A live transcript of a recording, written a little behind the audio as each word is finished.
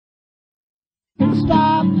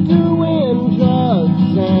stop doing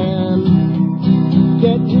drugs and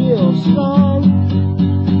get real strong.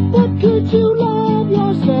 But could you love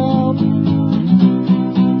yourself?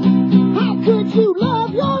 How could you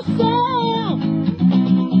love yourself?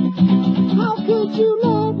 How could you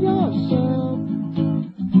love yourself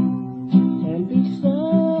and be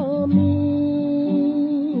so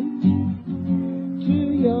mean to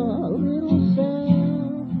your little self?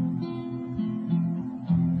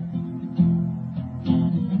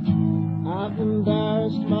 I've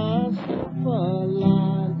embarrassed myself a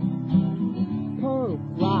lot. Punk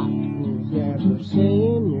rock is never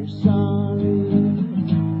saying you're sorry.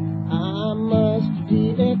 I must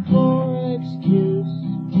be a poor excuse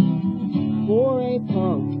for a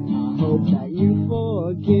punk. I hope that you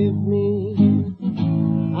forgive me.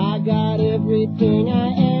 I got everything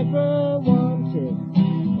I ever wanted.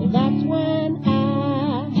 Well, that's when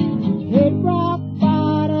I hit rock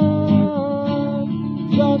bottom.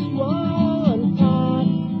 Just one thought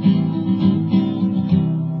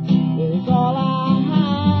is all I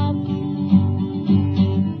have.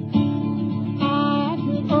 I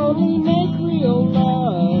could only make real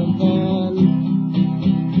love and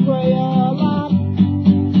pray a lot.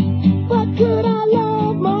 But could I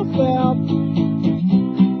love myself?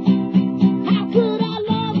 How could I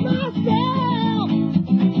love myself?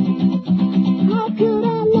 How could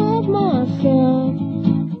I love myself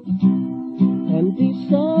and be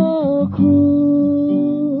so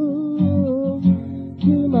cruel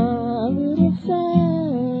to my little self?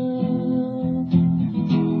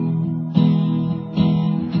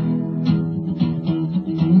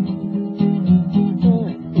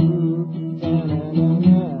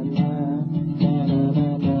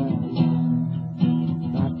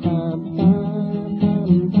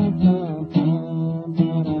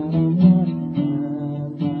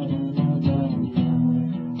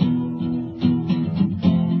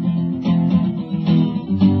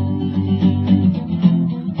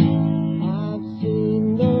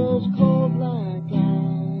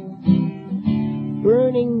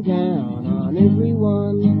 Burning down on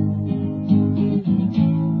everyone,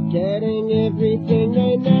 getting everything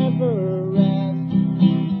they never read,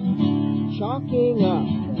 chalking up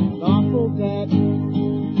an awful debt.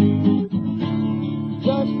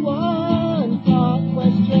 Just one thought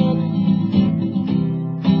question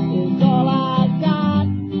is all I got.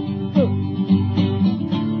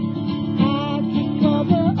 I could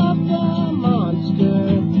cover up the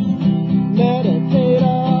monster, meditate a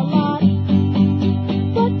lot.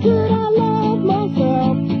 Could I love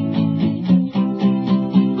myself?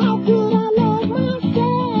 How could I love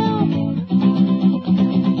myself?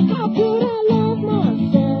 How could I love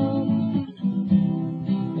myself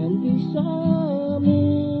and be so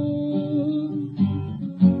mean?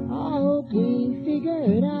 I hope we figure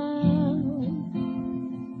it out.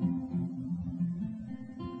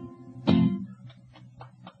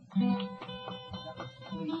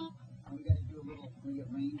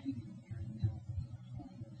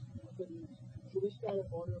 Should we stand in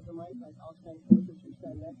order of the mic? Like I'll stand first, or should we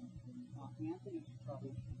stand next? Anthony should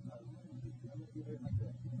probably.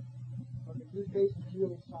 Okay, whose bass is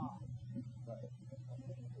really soft? Right.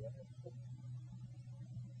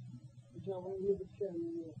 John, why don't you move the chair and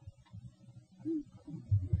you?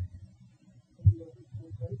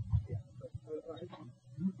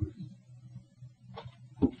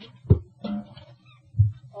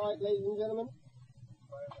 All right, ladies and gentlemen.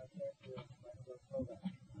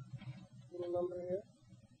 Little number here.